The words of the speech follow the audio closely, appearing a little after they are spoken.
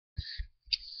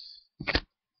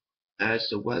as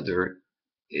the weather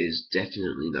is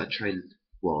definitely not trying.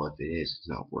 Well, if it is, it's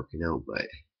not working out, but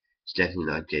it's definitely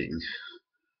not getting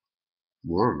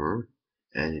warmer,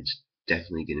 and it's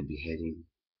definitely going to be heading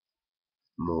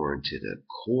more into the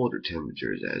colder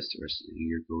temperatures as the rest of the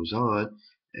year goes on,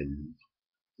 and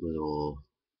little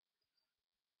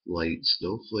light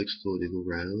snowflakes floating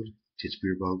around.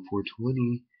 Titsbeer Bomb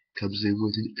 420 comes in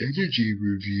with an energy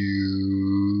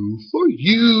review for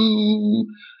you.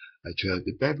 I tried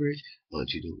the beverage, I'll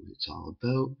let you know what it's all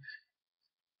about,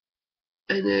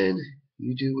 and then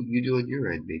you do what you do on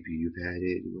your end. Maybe you've had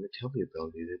it and you want to tell me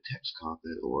about it in a text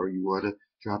comment, or you want to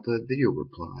drop a video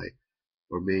reply,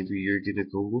 or maybe you're gonna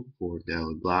go look for it now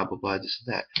and blah blah blah this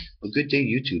and that. A good day,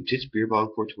 YouTube. Tits Beer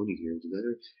Bong 420 here with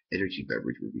another energy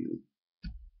beverage review.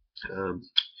 Um,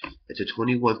 it's a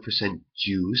 21%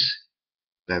 juice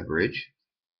beverage,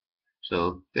 so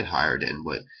a bit higher than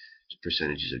what the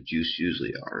percentages of juice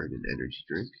usually are in an energy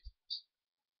drink.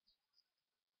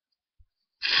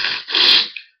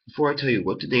 Before I tell you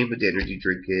what the name of the energy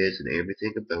drink is and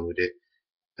everything about it,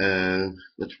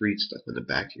 let's read stuff on the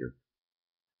back here.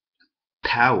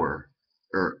 Power,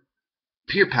 or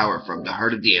pure power from the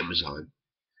heart of the Amazon.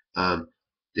 Um,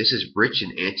 this is rich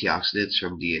in antioxidants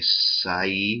from the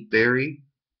acai berry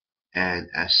and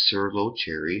acerola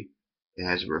cherry. It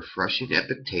has a refreshing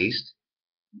epic taste.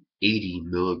 80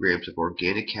 milligrams of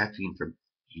organic caffeine from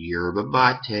yerba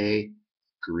mate,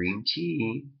 green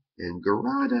tea, and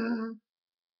guarana.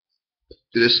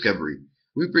 The discovery.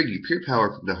 We bring you pure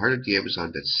power from the heart of the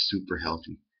Amazon that's super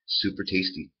healthy, super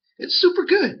tasty, and super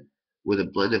good. With a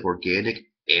blend of organic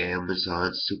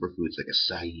Amazon superfoods like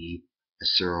acai,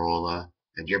 acerola,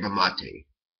 and yerba mate.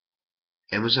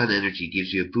 Amazon Energy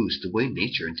gives you a boost the way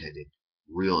nature intended.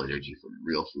 Real energy from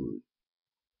real food.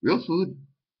 Real food?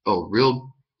 Oh,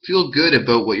 real. Feel good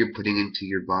about what you're putting into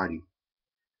your body.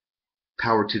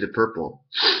 Power to the purple.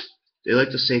 They like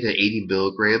to say that 80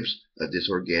 milligrams of this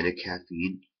organic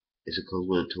caffeine is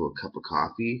equivalent to a cup of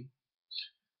coffee.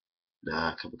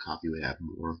 Nah, a cup of coffee would have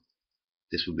more.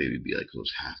 This would maybe be like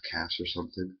those half casts or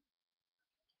something.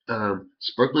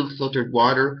 Sparkling filtered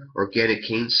water, organic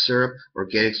cane syrup,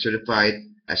 organic certified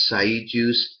acai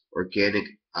juice, organic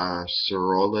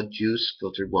acerola juice,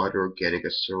 filtered water, organic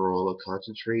acerola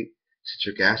concentrate,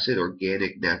 citric acid,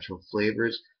 organic natural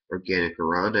flavors, organic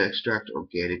guarana extract,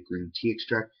 organic green tea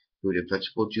extract, fruit and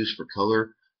vegetable juice for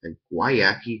color, and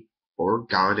guayaki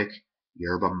organic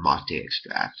yerba mate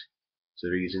extract. So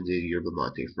they're using the yerba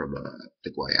mate from the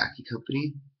Guayaki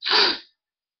company.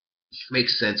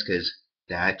 Makes sense because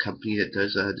that company that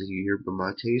does the yerba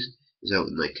mates is out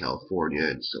in like California,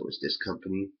 and so is this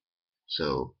company.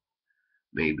 So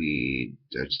maybe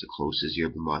that's the closest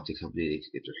yerba mate company they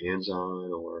could get their hands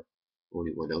on, or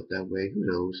only one out that way. Who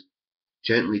knows?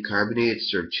 Gently carbonated,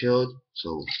 served chilled.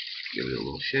 So give it a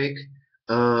little shake.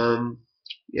 Um,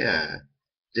 yeah,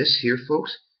 this here,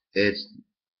 folks, it's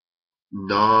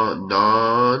non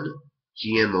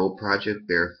GMO project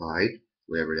verified,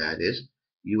 whatever that is.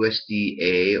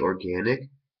 USDA organic.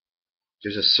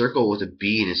 There's a circle with a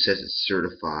B and it says it's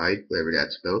certified, whatever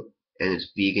that's about, and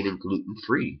it's vegan and gluten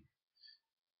free.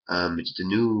 It's the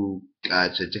new,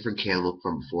 it's a different can look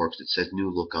from before because it says new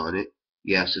look on it.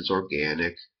 Yes, it's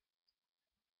organic.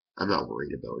 I'm not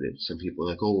worried about it. Some people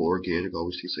are like, oh, organic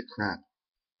always tastes like crap.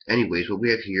 Anyways, what we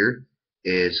have here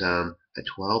is a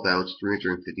 12 ounce,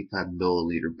 355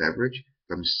 milliliter beverage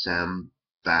from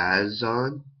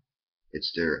Sambazon.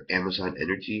 It's their Amazon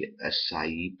Energy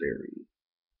Acai Berry.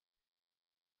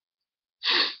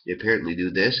 They apparently do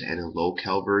this and a low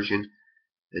cal version,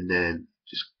 and then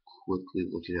just quickly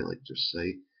looking at like their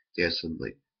site, they have some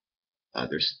like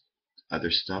other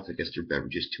other stuff. I guess they're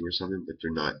beverages too or something, but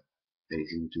they're not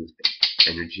anything to do with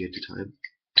energy at the time.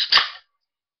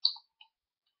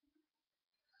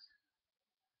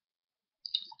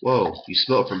 Whoa, you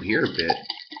smell it from here a bit.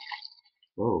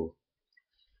 Whoa,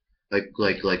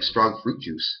 like strong fruit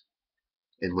juice,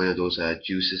 and one of those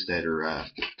juices that are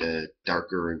the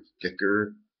darker and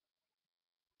thicker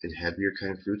and heavier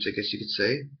kind of fruits, I guess you could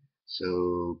say.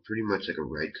 So pretty much like a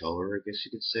red color, I guess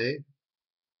you could say.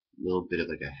 A little bit of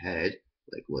like a head,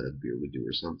 like what a beer would do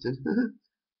or something.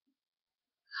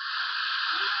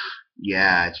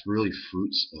 Yeah, it's really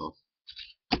fruit smell.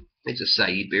 It's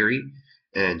acai berry,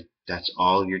 and that's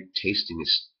all you're tasting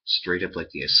is straight up like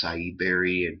the acai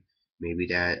berry and maybe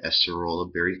that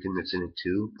acerola berry thing that's in it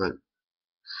too. But it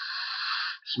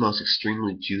smells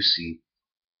extremely juicy,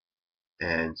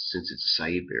 and since it's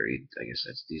acai berry, I guess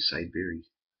that's the acai berry.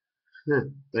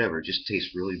 Whatever, it just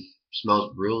tastes really,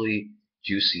 smells really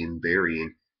juicy and berry,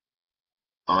 and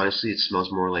honestly, it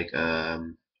smells more like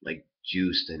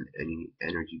juice than any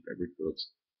energy beverage.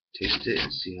 taste it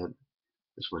and see how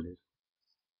this one is.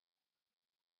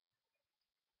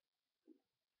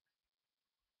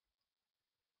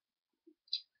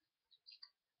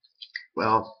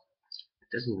 Well,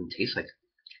 it doesn't even taste like,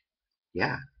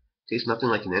 yeah, it tastes nothing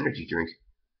like an energy drink.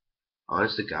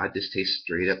 Honest to God, this tastes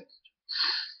straight up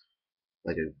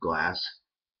like a glass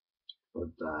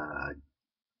of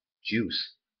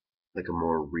juice, like a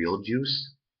more real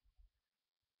juice,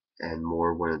 and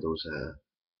more one of those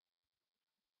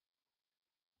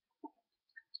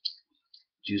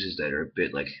juices that are a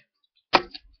bit like,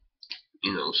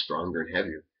 stronger and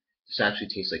heavier. This actually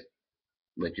tastes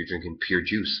like you're drinking pure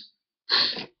juice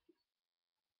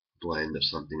blend of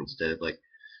something instead of like,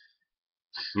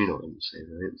 you know what I'm saying,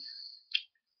 right?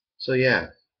 So yeah,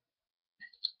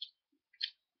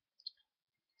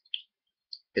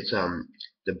 it's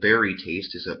the berry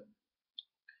taste is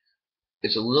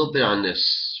it's a little bit on the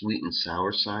sweet and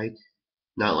sour side,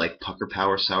 not like pucker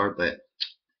power sour, but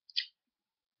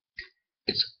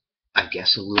it's, I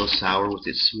guess, a little sour with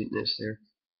its sweetness there,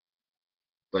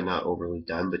 but not overly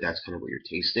done. But that's kind of what you're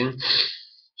tasting.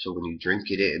 So when you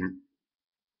drink it in,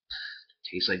 it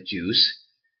tastes like juice,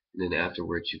 and then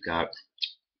afterwards you got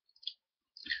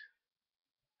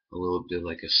a little bit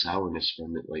like a sourness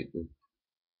from it, like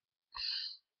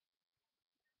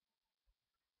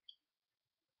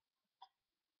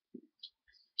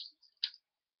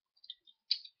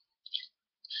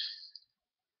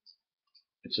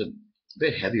it's a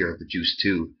bit heavier of a juice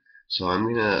too. So I'm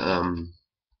gonna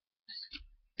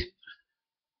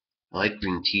I like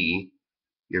green tea.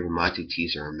 Yerba mate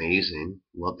teas are amazing.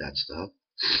 Love that stuff.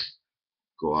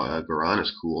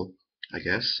 Guarana's cool, I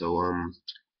guess. So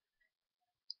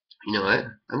you know what?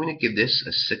 I'm gonna give this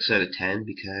a 6 out of 10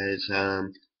 because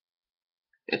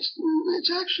it's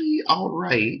actually all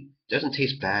right. Doesn't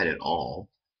taste bad at all.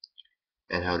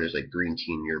 And how there's like green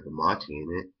tea and yerba mate in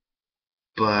it.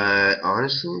 But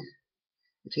honestly,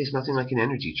 it tastes nothing like an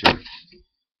energy drink.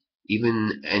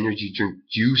 Even energy drink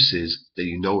juices that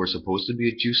you know are supposed to be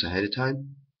a juice ahead of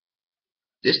time,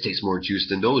 this tastes more juice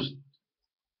than those.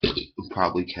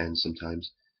 Probably can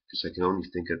sometimes, because I can only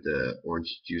think of the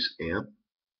orange juice amp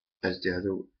as the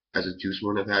other as a juice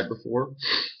one I've had before,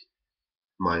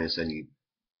 minus any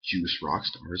juice rock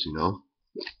stars,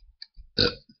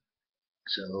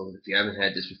 So if you haven't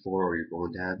had this before or you're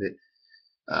going to have it,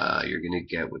 you're gonna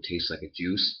get what tastes like a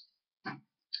juice.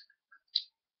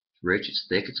 It's rich, it's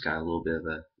thick, it's got a little bit of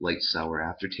a light sour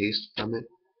aftertaste from it.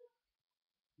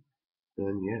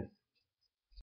 And yeah.